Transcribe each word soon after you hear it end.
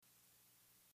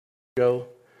ago,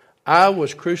 I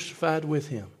was crucified with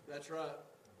him. That's right.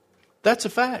 That's a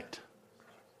fact.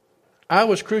 I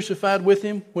was crucified with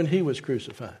him when he was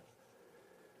crucified.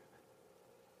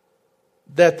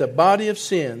 That the body of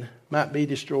sin might be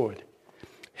destroyed.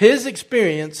 His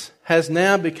experience has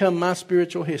now become my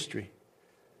spiritual history.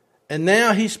 And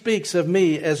now he speaks of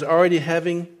me as already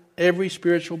having every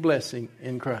spiritual blessing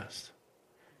in Christ.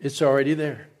 It's already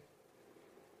there.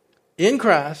 In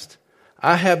Christ,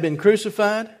 I have been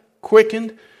crucified,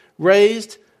 quickened,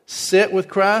 raised, set with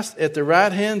Christ at the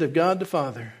right hand of God the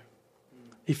Father.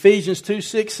 Ephesians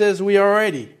 2:6 says we are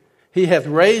already. He hath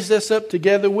raised us up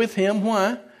together with him.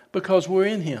 Why? Because we're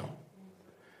in him.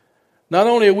 Not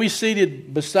only are we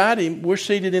seated beside him, we're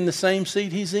seated in the same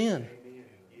seat he's in.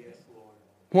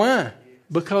 Why?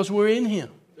 Because we're in him.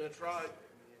 That's right.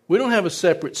 We don't have a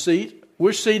separate seat.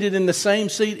 We're seated in the same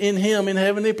seat in him in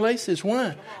heavenly places.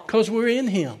 Why? Because we're in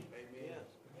him.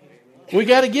 We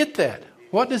got to get that.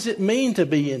 What does it mean to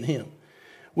be in him?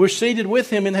 We're seated with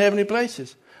him in heavenly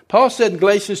places. Paul said in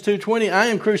Galatians 2:20, I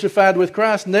am crucified with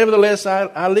Christ, nevertheless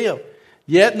I live.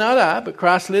 Yet not I, but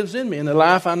Christ lives in me. And the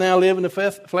life I now live in the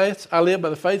flesh, I live by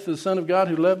the faith of the Son of God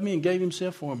who loved me and gave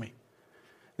himself for me.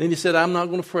 Then he said, I'm not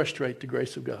going to frustrate the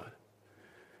grace of God.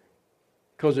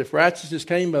 Because if righteousness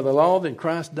came by the law, then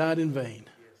Christ died in vain.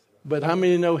 But how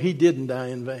many know he didn't die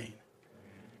in vain?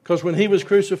 Because when he was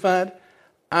crucified,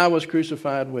 I was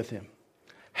crucified with him.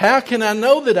 How can I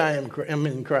know that I am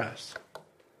in Christ?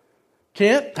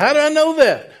 Kent, how do I know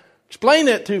that? Explain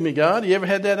that to me, God. You ever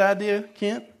had that idea,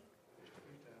 Kent?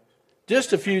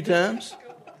 Just a few times.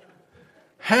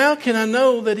 How can I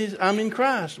know that I'm in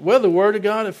Christ? Well, the Word of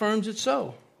God affirms it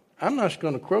so. I'm not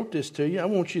going to quote this to you. I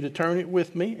want you to turn it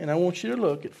with me, and I want you to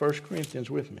look at 1 Corinthians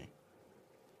with me.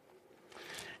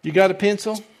 You got a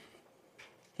pencil?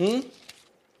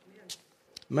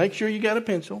 Make sure you got a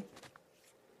pencil.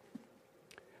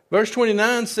 Verse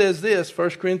 29 says this, 1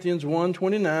 Corinthians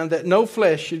 1:29, that no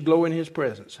flesh should glory in his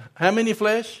presence. How many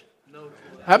flesh? No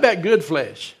flesh. How about good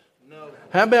flesh? No.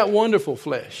 How about wonderful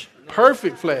flesh?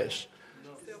 Perfect flesh?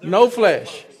 No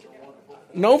flesh.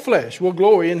 No flesh will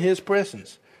glory in his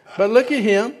presence. But look at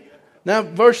him. Now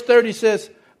verse 30 says,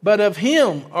 but of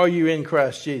him are you in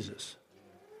Christ Jesus,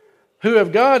 who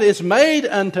of God is made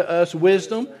unto us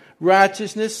wisdom,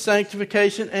 righteousness,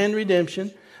 sanctification, and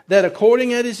redemption, that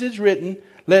according as it is written,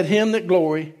 let him that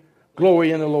glory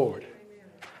in the Lord.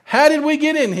 How did we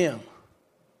get in him?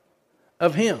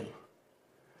 Of him.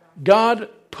 God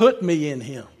put me in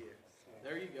him.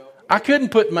 There you go. I couldn't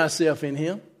put myself in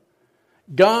him.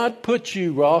 God put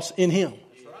you, Ross, in him.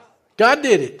 God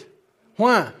did it.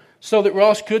 Why? So that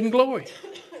Ross couldn't glory.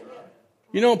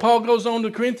 You know, Paul goes on to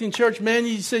the Corinthian church, man,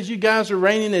 he says, you guys are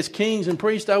reigning as kings and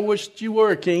priests. I wish you were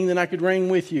a king, then I could reign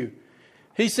with you.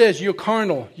 He says, you're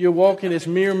carnal. You're walking as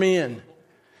mere men.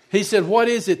 He said, what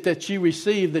is it that you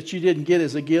received that you didn't get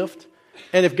as a gift?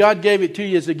 And if God gave it to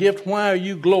you as a gift, why are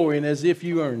you glorying as if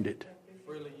you earned it?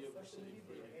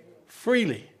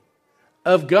 Freely.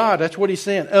 Of God. That's what he's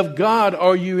saying. Of God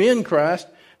are you in Christ,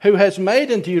 who has made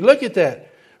unto you. Look at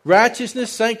that.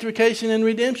 Righteousness, sanctification, and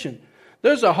redemption.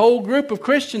 There's a whole group of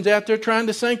Christians out there trying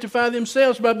to sanctify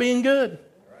themselves by being good.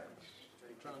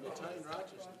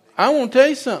 I want to tell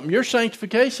you something. Your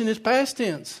sanctification is past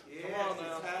tense.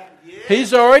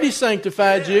 He's already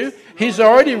sanctified you. He's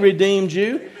already redeemed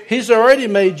you. He's already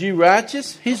made you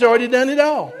righteous. He's already done it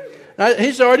all.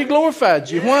 He's already glorified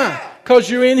you. Why? Because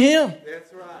you're in him.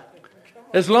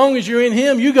 As long as you're in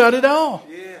him, you got it all.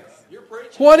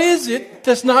 What is it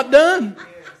that's not done?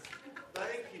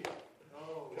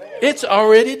 It's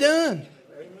already done.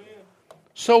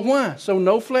 So why? So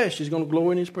no flesh is going to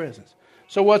glory in his presence.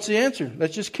 So what's the answer?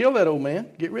 Let's just kill that old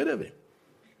man. Get rid of him.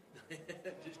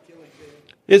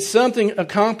 It's something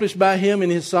accomplished by him in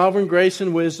his sovereign grace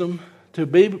and wisdom to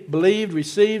be believed,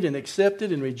 received, and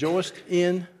accepted and rejoiced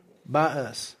in by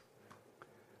us.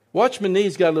 Watchman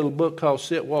Nee's got a little book called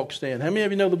Sit, Walk, Stand. How many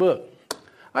of you know the book?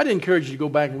 I'd encourage you to go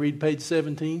back and read page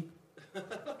 17.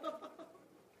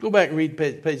 Go back and read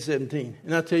page 17.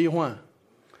 And I'll tell you why.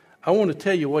 I want to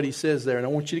tell you what he says there, and I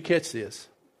want you to catch this.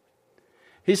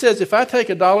 He says, if I take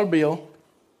a dollar bill,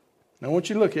 and I want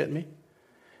you to look at me,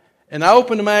 and I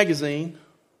open the magazine,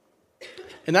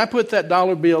 and I put that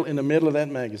dollar bill in the middle of that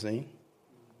magazine,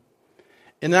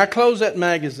 and I close that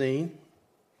magazine,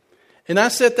 and I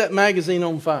set that magazine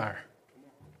on fire,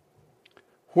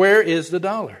 where is the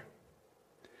dollar?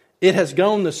 It has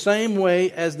gone the same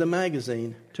way as the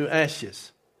magazine to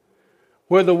ashes.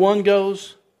 Where the one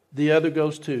goes, the other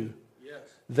goes too. Yes.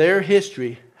 Their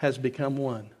history has become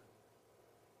one.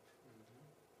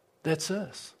 That's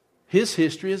us. His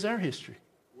history is our history.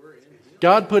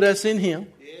 God put us in him.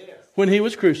 Yes. when He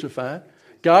was crucified.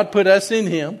 God put us in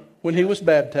Him when He was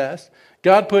baptized.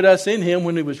 God put us in Him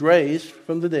when He was raised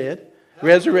from the dead,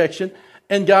 resurrection.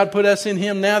 And God put us in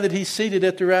Him now that He's seated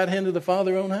at the right hand of the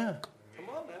Father on high.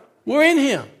 We're in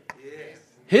Him.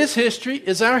 His history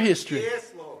is our history.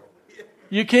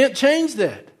 You can't change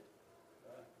that.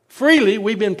 Freely,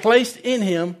 we've been placed in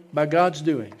Him by God's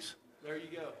doings. There you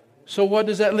go. So what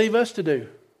does that leave us to do?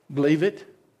 Believe it.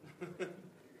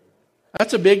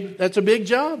 That's a big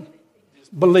job.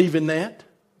 Believing that.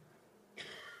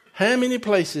 How many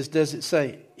places does it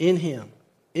say, in Him,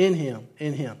 in Him,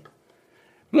 in Him?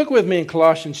 Look with me in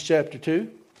Colossians chapter 2.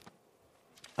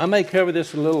 I may cover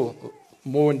this a little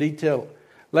more in detail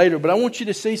later, but I want you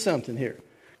to see something here.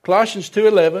 Colossians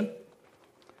 2:11.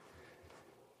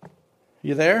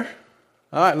 You there?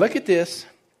 All right, look at this.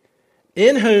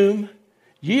 In whom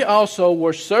ye also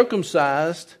were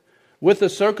circumcised with a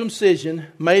circumcision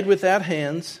made without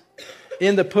hands,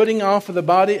 in the putting off of the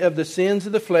body of the sins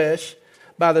of the flesh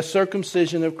by the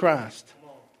circumcision of Christ.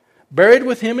 Buried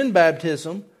with Him in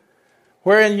baptism,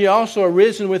 wherein ye also are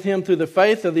risen with Him through the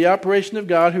faith of the operation of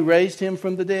God who raised Him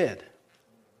from the dead.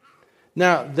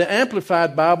 Now, the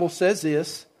Amplified Bible says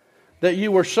this, that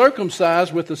you were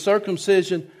circumcised with the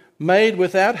circumcision made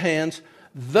without hands.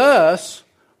 Thus,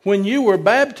 when you were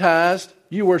baptized,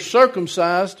 you were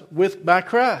circumcised by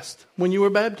Christ. When you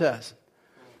were baptized.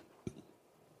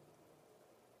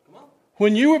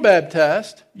 When you were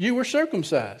baptized, you were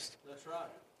circumcised. That's right.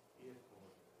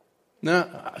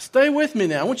 Now, stay with me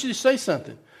now. I want you to say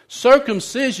something.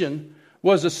 Circumcision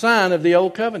was a sign of the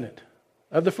old covenant,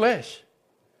 of the flesh.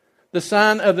 The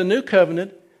sign of the new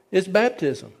covenant is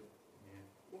baptism.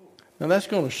 Now, that's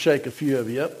going to shake a few of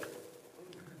you up.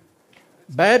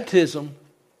 Baptism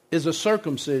is a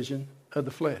circumcision of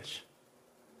the flesh.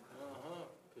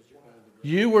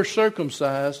 You were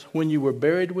circumcised when you were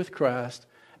buried with Christ,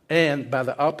 and by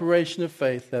the operation of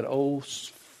faith, that old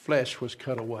flesh was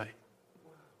cut away.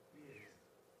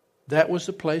 That was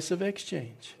the place of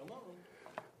exchange.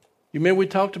 You remember we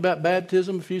talked about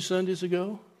baptism a few Sundays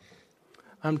ago?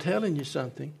 I'm telling you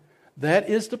something. That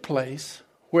is the place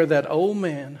where that old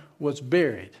man was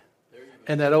buried.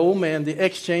 And that old man, the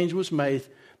exchange was made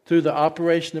through the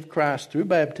operation of Christ, through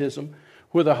baptism,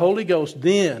 where the Holy Ghost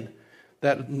then,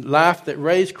 that life that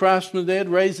raised Christ from the dead,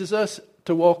 raises us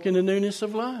to walk in the newness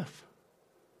of life.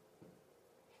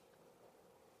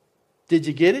 Did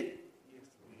you get it?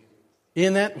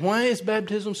 In that, why is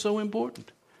baptism so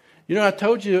important? You know, I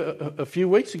told you a few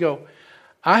weeks ago,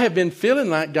 I have been feeling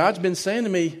like God's been saying to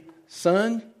me,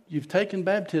 son, you've taken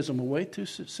baptism away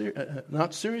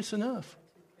not serious enough,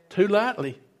 too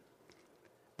lightly.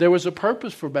 There was a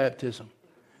purpose for baptism.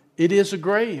 It is a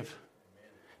grave.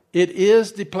 It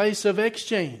is the place of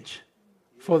exchange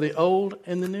for the old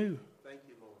and the new.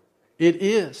 It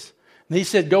is. And He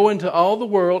said, go into all the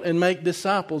world and make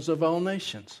disciples of all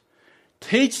nations.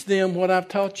 Teach them what I've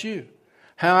taught you.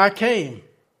 How I came.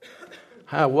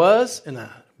 How I was, and I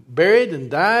buried and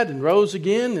died and rose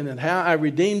again, and then how I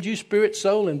redeemed you spirit,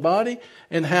 soul, and body,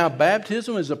 and how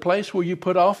baptism is a place where you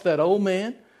put off that old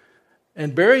man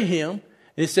and bury him.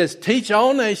 And it says, teach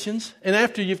all nations, and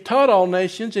after you've taught all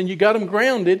nations and you got them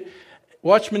grounded,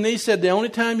 Watchman Nee said the only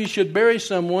time you should bury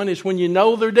someone is when you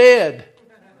know they're dead.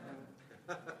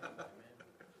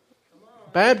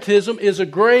 Baptism is a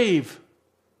grave.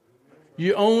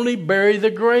 You only bury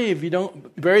the grave. You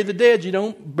don't bury the dead. You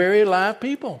don't bury alive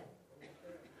people.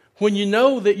 When you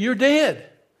know that you're dead.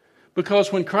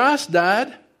 Because when Christ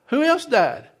died, who else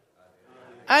died?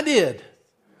 I did.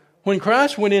 When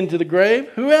Christ went into the grave,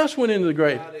 who else went into the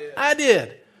grave? I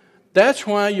did. That's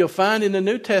why you'll find in the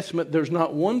New Testament there's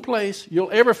not one place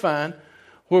you'll ever find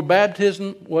where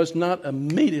baptism was not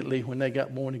immediately when they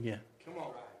got born again.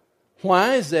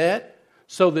 Why is that?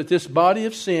 So that this body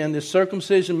of sin, this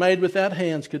circumcision made without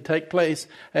hands, could take place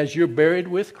as you're buried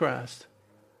with Christ.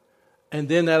 And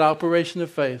then that operation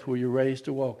of faith where you're raised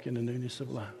to walk in the newness of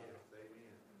life.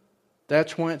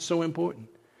 That's why it's so important.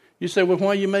 You say, well, why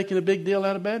are you making a big deal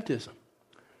out of baptism?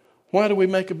 Why do we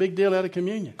make a big deal out of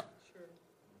communion?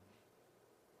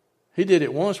 He did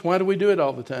it once. Why do we do it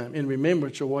all the time? In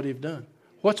remembrance of what He's done.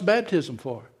 What's baptism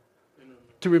for?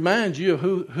 To remind you of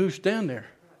who's down there.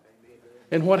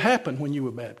 And what happened when you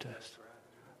were baptized.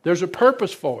 There's a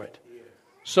purpose for it.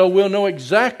 So we'll know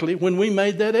exactly when we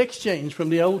made that exchange from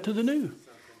the old to the new.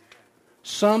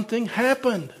 Something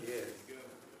happened.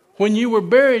 When you were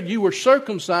buried, you were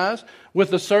circumcised with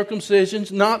the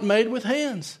circumcisions not made with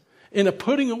hands. In a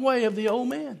putting away of the old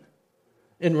man.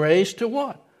 And raised to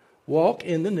what? Walk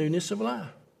in the newness of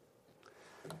life.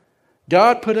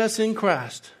 God put us in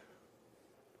Christ.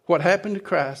 What happened to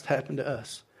Christ happened to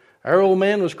us. Our old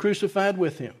man was crucified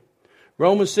with him.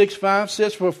 Romans 6:5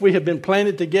 says, for if we have been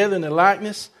planted together in the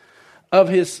likeness of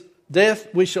his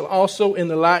death, we shall also in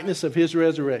the likeness of his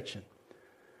resurrection.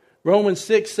 Romans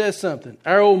 6 says something.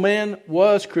 Our old man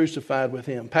was crucified with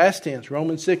him. Past tense,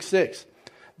 Romans 6:6.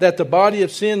 That the body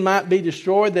of sin might be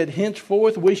destroyed, that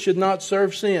henceforth we should not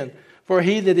serve sin. For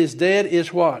he that is dead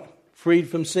is what? Freed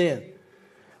from sin.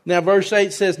 Now verse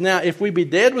 8 says, now if we be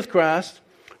dead with Christ,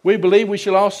 we believe we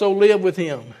shall also live with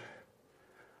him.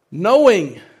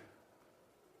 Knowing,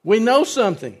 we know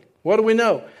something. What do we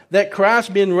know? That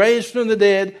Christ being raised from the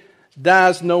dead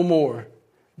dies no more.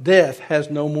 Death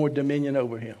has no more dominion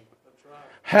over him.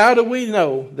 How do we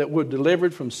know that we're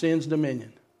delivered from sin's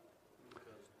dominion?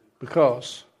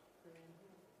 Because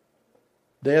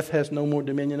death has no more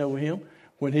dominion over him.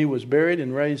 When he was buried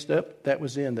and raised up, that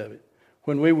was the end of it.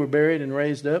 When we were buried and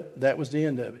raised up, that was the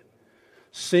end of it.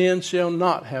 Sin shall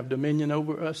not have dominion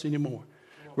over us anymore.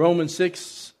 Romans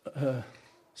 6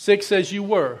 says you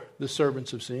were the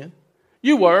servants of sin.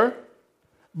 You were,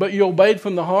 but you obeyed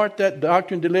from the heart that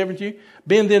doctrine delivered you,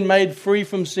 being then made free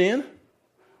from sin.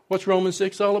 What's Romans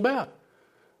 6 all about?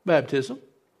 Baptism.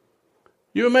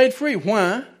 You were made free.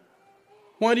 Why?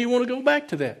 Why do you want to go back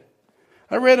to that?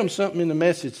 I read them something in the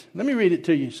message. Let me read it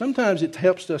to you. Sometimes it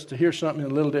helps us to hear something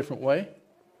in a little different way.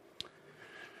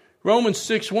 Romans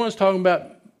 6:1 is talking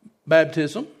about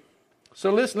baptism.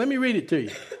 So listen, let me read it to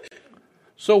you.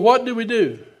 So what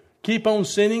do? Keep on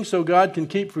sinning so God can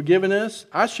keep forgiving us?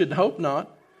 I should hope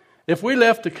not. If we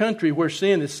left the country where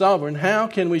sin is sovereign, how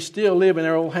can we still live in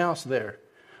our old house there?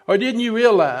 Or didn't you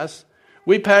realize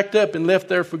we packed up and left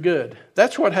there for good?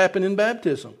 That's what happened in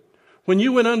baptism. When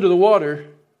you went under the water,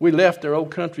 we left our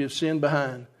old country of sin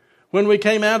behind. When we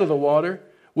came out of the water,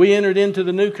 we entered into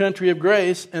the new country of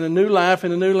grace and a new life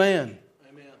in a new land.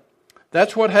 Amen.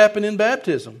 That's what happened in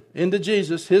baptism. Into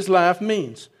Jesus, his life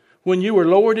means. When you were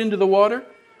lowered into the water,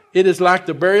 it is like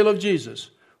the burial of Jesus.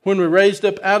 When we're raised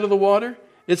up out of the water,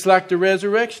 it's like the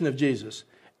resurrection of Jesus.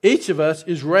 Each of us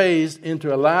is raised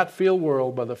into a light-filled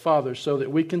world by the Father so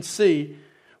that we can see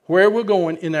where we're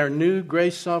going in our new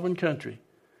grace-sovereign country.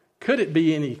 Could it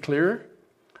be any clearer?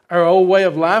 Our old way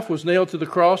of life was nailed to the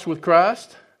cross with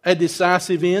Christ, a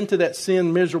decisive end to that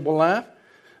sin-miserable life.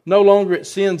 No longer at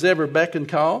sin's ever beck and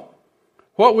call.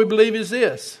 What we believe is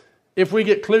this. If we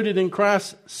get included in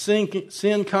Christ's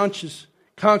sin-conscious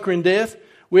conquering death,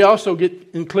 we also get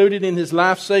included in his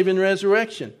life-saving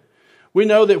resurrection. We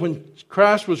know that when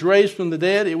Christ was raised from the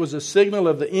dead, it was a signal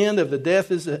of the end of the death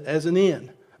as an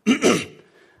end.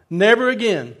 Never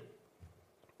again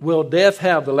will death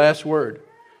have the last word.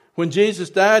 When Jesus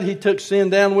died, he took sin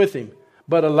down with him.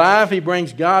 But alive, he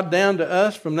brings God down to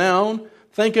us from now on.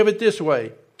 Think of it this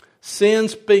way. Sin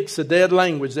speaks a dead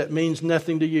language that means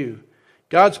nothing to you.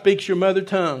 God speaks your mother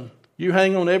tongue. You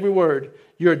hang on every word.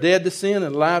 You're dead to sin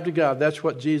and alive to God. That's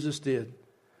what Jesus did.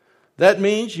 That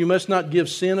means you must not give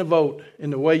sin a vote in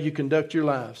the way you conduct your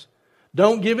lives.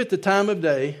 Don't give it the time of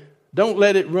day. Don't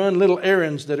let it run little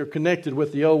errands that are connected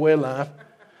with the old way of life.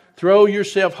 Throw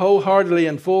yourself wholeheartedly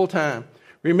and full time.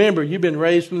 Remember, you've been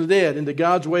raised from the dead into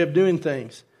God's way of doing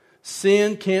things.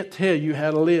 Sin can't tell you how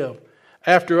to live.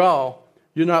 After all,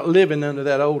 you're not living under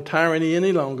that old tyranny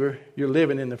any longer. You're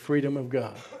living in the freedom of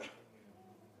God.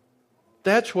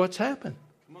 That's what's happened.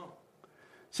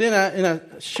 See, and I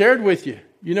shared with you,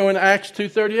 in Acts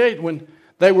 2:38, when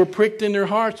they were pricked in their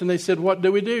hearts and they said, what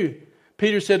do we do?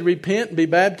 Peter said, repent and be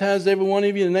baptized, every one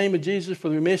of you, in the name of Jesus for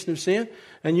the remission of sin,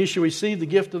 and you shall receive the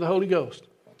gift of the Holy Ghost.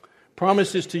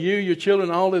 Promises to you, your children,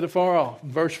 all that are far off.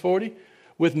 Verse 40,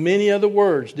 with many other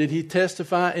words did he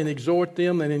testify and exhort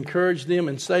them and encourage them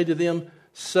and say to them,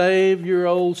 save your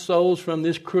old souls from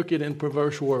this crooked and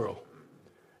perverse world.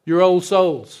 Your old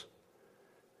souls.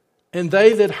 And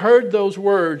they that heard those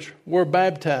words were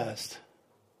baptized.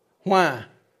 Why?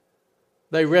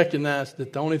 They recognized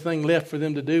that the only thing left for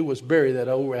them to do was bury that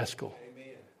old rascal.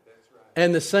 Amen. That's right.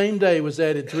 And the same day was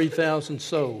added 3,000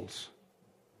 souls.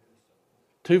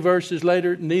 2 verses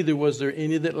later, neither was there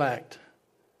any that lacked.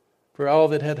 For all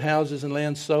that had houses and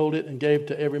land sold it and gave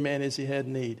to every man as he had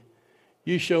need.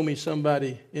 You show me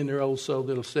somebody in their old soul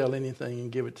that'll sell anything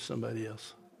and give it to somebody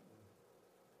else.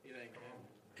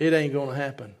 It ain't going to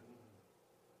happen.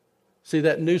 See,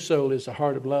 that new soul is the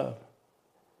heart of love.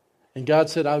 And God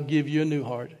said, I'll give you a new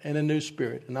heart and a new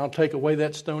spirit. And I'll take away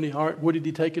that stony heart. Where did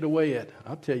he take it away at?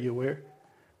 I'll tell you where.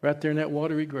 Right there in that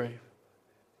watery grave.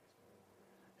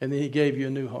 And then he gave you a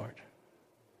new heart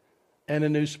and a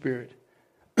new spirit.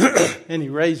 And he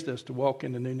raised us to walk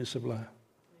in the newness of life.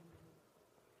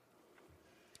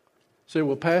 Say,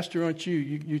 well, Pastor, aren't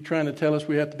you trying to tell us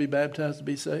we have to be baptized to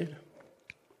be saved?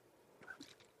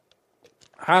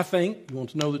 I think, you want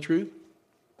to know the truth?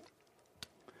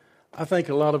 I think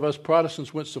a lot of us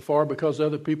Protestants went so far because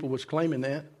other people was claiming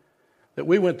that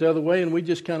we went the other way and we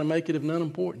just kind of make it of none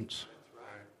importance. That's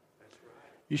right.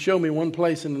 You show me one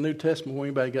place in the New Testament where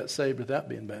anybody got saved without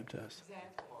being baptized.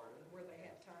 Exactly. Where they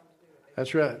had time to do it.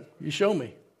 That's right. You show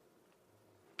me.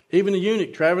 Even the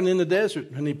eunuch traveling in the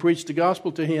desert, and he preached the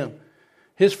gospel to him.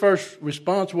 His first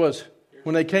response was,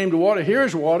 when they came to water,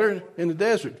 here's water in the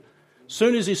desert. As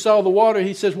soon as he saw the water,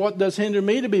 he says, what does hinder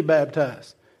me to be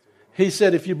baptized? He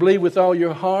said, if you believe with all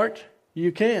your heart,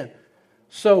 you can.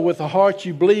 So with the heart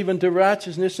you believe unto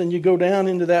righteousness, and you go down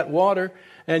into that water,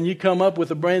 and you come up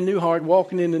with a brand new heart,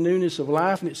 walking in the newness of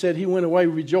life. And it said he went away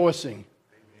rejoicing.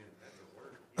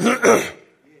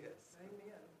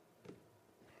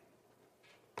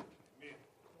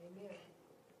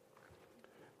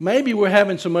 Maybe we're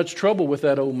having so much trouble with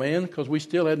that old man because we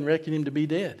still hadn't reckoned him to be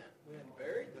dead.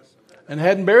 And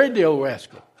hadn't buried the old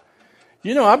rascal.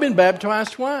 You know, I've been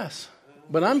baptized twice.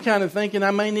 But I'm kind of thinking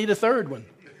I may need a third one.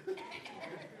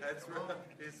 That's right.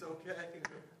 It's okay.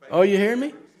 Oh, you hear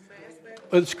me?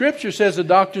 But Scripture says the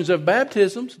doctrines of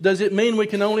baptisms. Does it mean we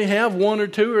can only have 1 or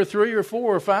 2 or 3 or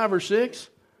 4 or 5 or 6?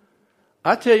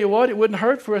 I tell you what, it wouldn't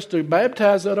hurt for us to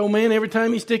baptize that old man every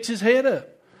time he sticks his head up.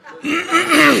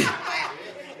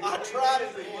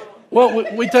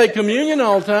 Well, we take communion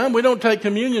all the time. We don't take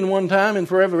communion one time and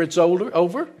forever it's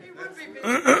over.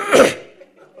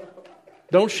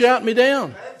 Don't shout me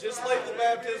down. Just like the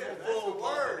baptismal full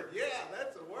word. Yeah,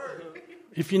 that's a word.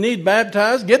 If you need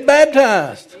baptized, get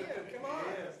baptized.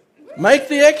 Make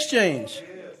the exchange.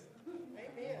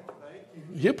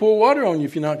 He'll pour water on you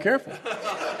if you're not careful.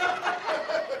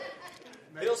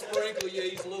 He'll sprinkle you.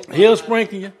 He's a little. He'll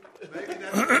sprinkle you.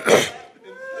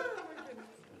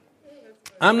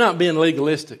 I'm not being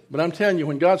legalistic, but I'm telling you,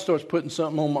 when God starts putting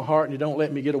something on my heart and He don't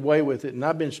let me get away with it, and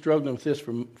I've been struggling with this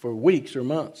for weeks or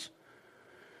months,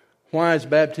 why is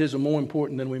baptism more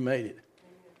important than we made it?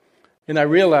 And I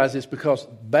realize it's because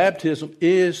baptism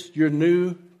is your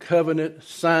new covenant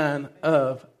sign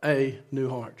of a new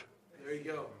heart. There you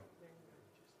go.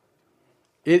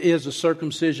 It is a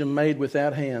circumcision made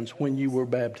without hands when you were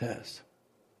baptized.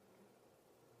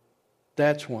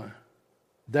 That's why.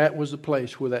 That was the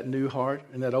place where that new heart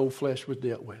and that old flesh was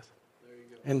dealt with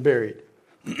and buried.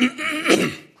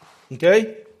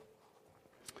 Okay?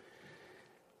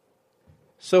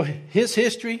 So his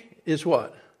history is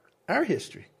what? Our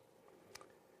history.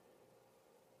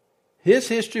 His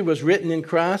history was written in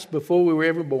Christ before we were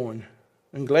ever born.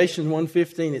 In Galatians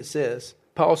 1:15 it says,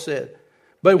 Paul said,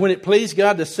 but when it pleased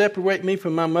God to separate me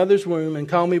from my mother's womb and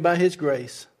call me by His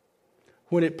grace,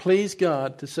 when it pleased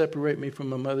God to separate me from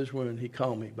my mother's womb, He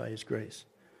called me by His grace.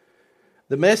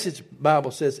 The Message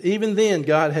Bible says, even then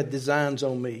God had designs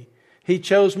on me. He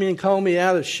chose me and called me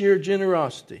out of sheer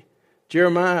generosity.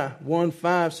 Jeremiah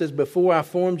 1:5 says, before I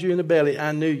formed you in the belly,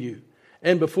 I knew you.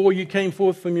 And before you came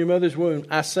forth from your mother's womb,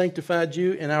 I sanctified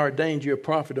you and I ordained you a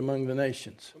prophet among the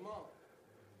nations.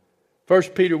 1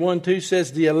 Peter 1:2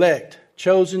 says, the elect,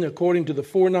 chosen according to the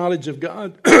foreknowledge of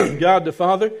God, God the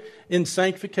Father, in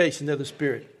sanctification of the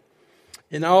Spirit.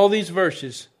 In all these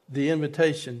verses, the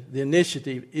invitation, the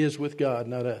initiative is with God,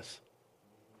 not us.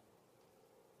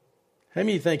 How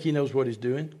many of you think He knows what He's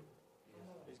doing?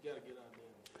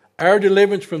 Our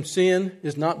deliverance from sin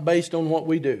is not based on what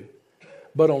we do,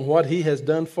 but on what He has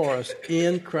done for us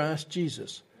in Christ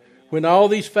Jesus. When all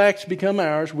these facts become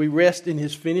ours, we rest in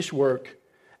His finished work,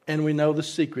 and we know the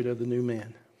secret of the new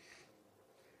man.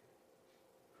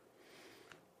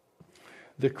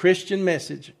 The Christian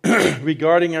message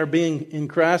regarding our being in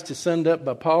Christ is summed up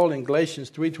by Paul in Galatians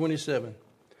 3:27.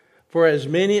 For as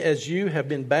many as you have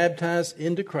been baptized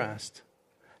into Christ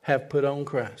have put on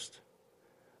Christ.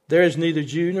 There is neither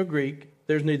Jew nor Greek,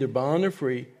 there is neither bond nor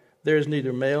free, there is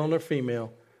neither male nor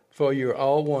female, for you are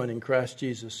all one in Christ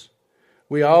Jesus.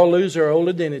 We all lose our old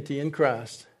identity in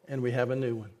Christ, and we have a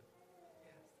new one.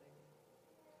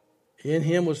 In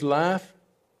Him was life,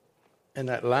 and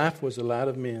that life was the light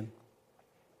of men.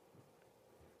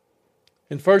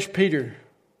 In 1 Peter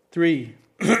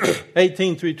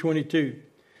 3:18 through 22,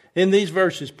 in these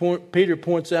verses, Peter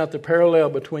points out the parallel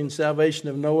between salvation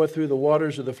of Noah through the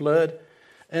waters of the flood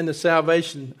and the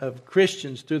salvation of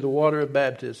Christians through the water of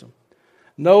baptism.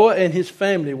 Noah and his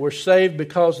family were saved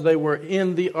because they were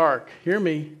in the ark. Hear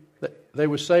me. They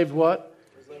were saved what?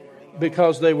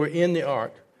 Because they were in the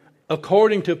ark.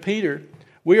 According to Peter,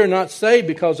 we are not saved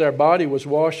because our body was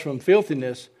washed from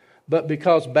filthiness, but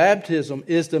because baptism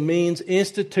is the means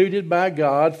instituted by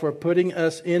God for putting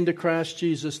us into Christ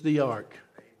Jesus, the ark.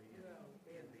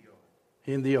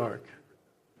 In the ark.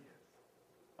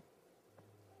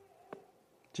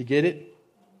 Did you get it?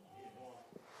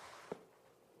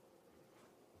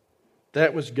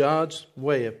 That was God's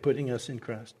way of putting us in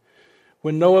Christ.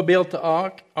 When Noah built the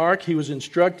ark, he was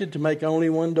instructed to make only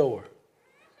one door.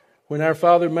 When our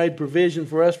Father made provision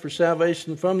for us for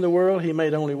salvation from the world, he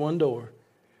made only one door.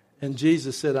 And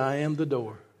Jesus said, I am the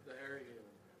door.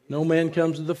 No man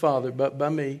comes to the Father but by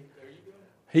me.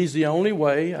 He's the only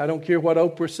way. I don't care what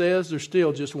Oprah says, there's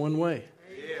still just one way.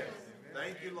 Yes.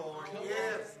 Thank you, Lord.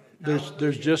 Yes.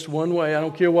 There's just one way. I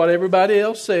don't care what everybody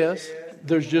else says.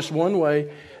 There's just one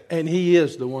way, and He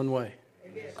is the one way.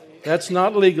 That's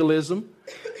not legalism.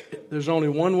 There's only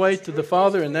one way to the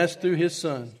Father, and that's through His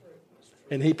Son.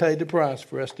 And He paid the price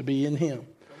for us to be in Him.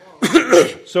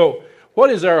 So, what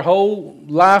is our whole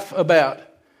life about?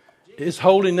 It's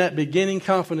holding that beginning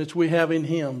confidence we have in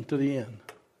Him to the end.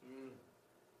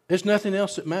 There's nothing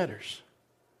else that matters.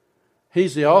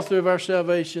 He's the author of our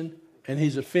salvation, and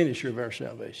He's the finisher of our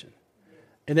salvation.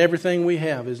 And everything we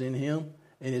have is in Him,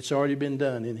 and it's already been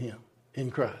done in Him, in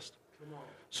Christ.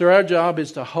 So our job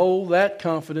is to hold that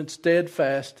confidence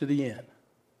steadfast to the end.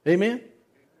 Amen?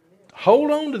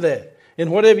 Hold on to that.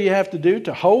 And whatever you have to do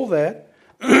to hold that,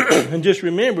 and just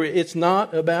remember, it's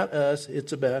not about us,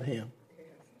 it's about Him.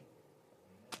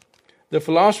 The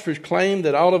philosophers claim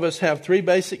that all of us have three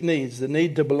basic needs: the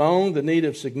need to belong, the need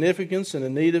of significance, and the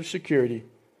need of security.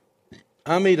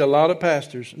 I meet a lot of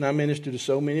pastors, and I minister to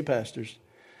so many pastors.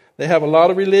 They have a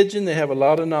lot of religion, they have a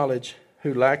lot of knowledge,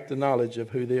 who lack the knowledge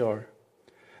of who they are.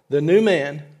 The new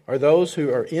man are those who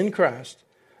are in Christ.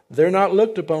 They're not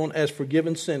looked upon as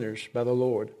forgiven sinners by the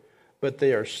Lord, but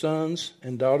they are sons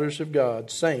and daughters of God,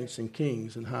 saints and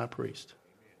kings and high priests.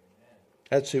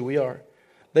 That's who we are.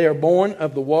 They are born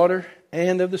of the water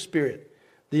and of the Spirit.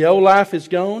 The old life is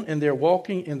gone, and they're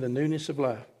walking in the newness of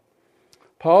life.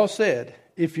 Paul said,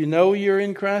 if you know you're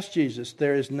in Christ Jesus,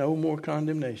 there is no more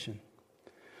condemnation.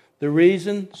 The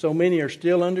reason so many are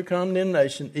still under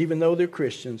condemnation, even though they're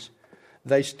Christians,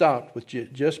 they stopped with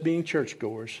just being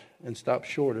churchgoers and stopped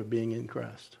short of being in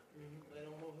Christ.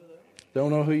 Don't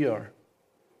know who you are.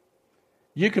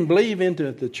 You can believe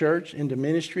into the church, into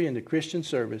ministry, into Christian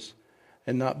service,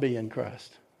 and not be in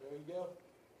Christ.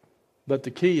 But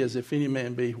the key is, if any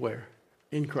man be where?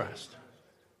 In Christ.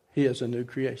 He is a new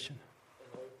creation.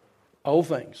 Old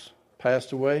things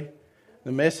passed away.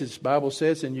 The Message Bible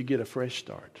says, and you get a fresh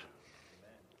start.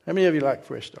 How many of you like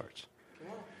fresh starts?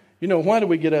 You know, why do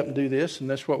we get up and do this? And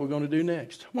that's what we're going to do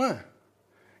next. Why?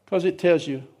 Because it tells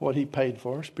you what He paid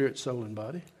for, spirit, soul, and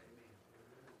body.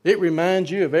 It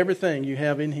reminds you of everything you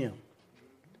have in Him.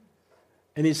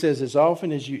 And He says, as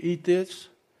often as you eat this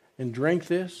and drink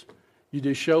this, you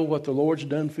do show what the Lord's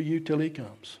done for you till He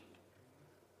comes.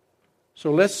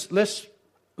 So let's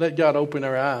let God open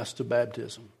our eyes to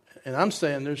baptism. And I'm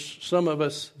saying there's some of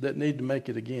us that need to make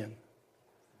it again.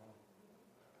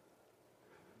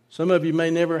 Some of you may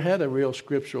never had a real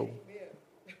scriptural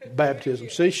baptism.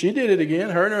 See, she did it again.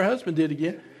 Her and her husband did it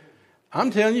again. I'm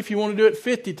telling you, if you want to do it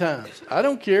 50 times, I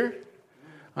don't care.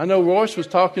 I know Royce was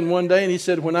talking one day, and he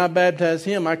said, when I baptized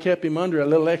him, I kept him under a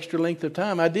little extra length of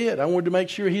time. I did. I wanted to make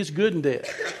sure he's good and dead.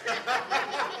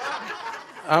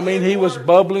 I mean, he was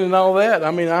bubbling and all that.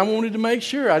 I mean, I wanted to make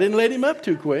sure. I didn't let him up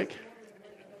too quick.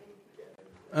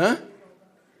 Huh?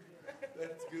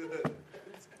 That's good.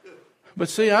 But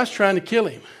see, I was trying to kill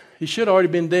him. He should have already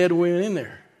been dead when we went in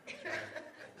there.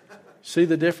 See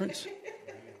the difference?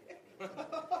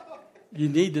 You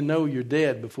need to know you're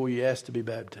dead before you ask to be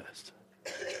baptized.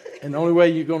 And the only way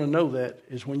you're going to know that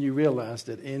is when you realize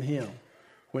that in Him,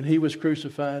 when He was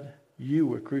crucified, you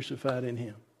were crucified in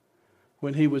Him.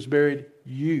 When He was buried,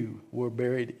 you were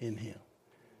buried in Him.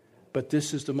 But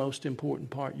this is the most important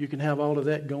part. You can have all of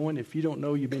that going. If you don't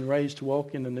know you've been raised to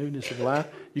walk in the newness of life,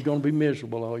 you're going to be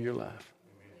miserable all your life.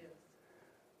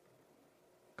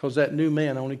 Because that new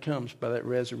man only comes by that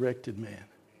resurrected man.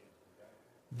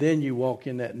 Then you walk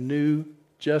in that new,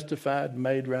 justified,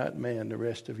 made right man the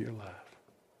rest of your life.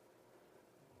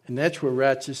 And that's where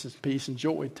righteousness, peace, and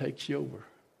joy takes you over.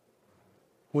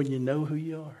 When you know who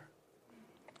you are.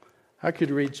 I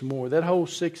could read some more. That whole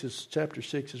chapter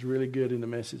 6 is really good in the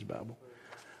Message Bible.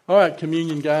 All right,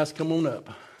 communion guys, come on up.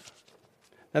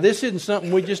 Now this isn't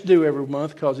something we just do every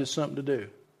month because it's something to do.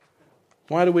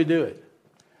 Why do we do it?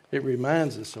 It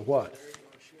reminds us of what?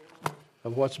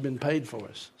 Of what's been paid for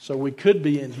us. So we could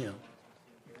be in Him.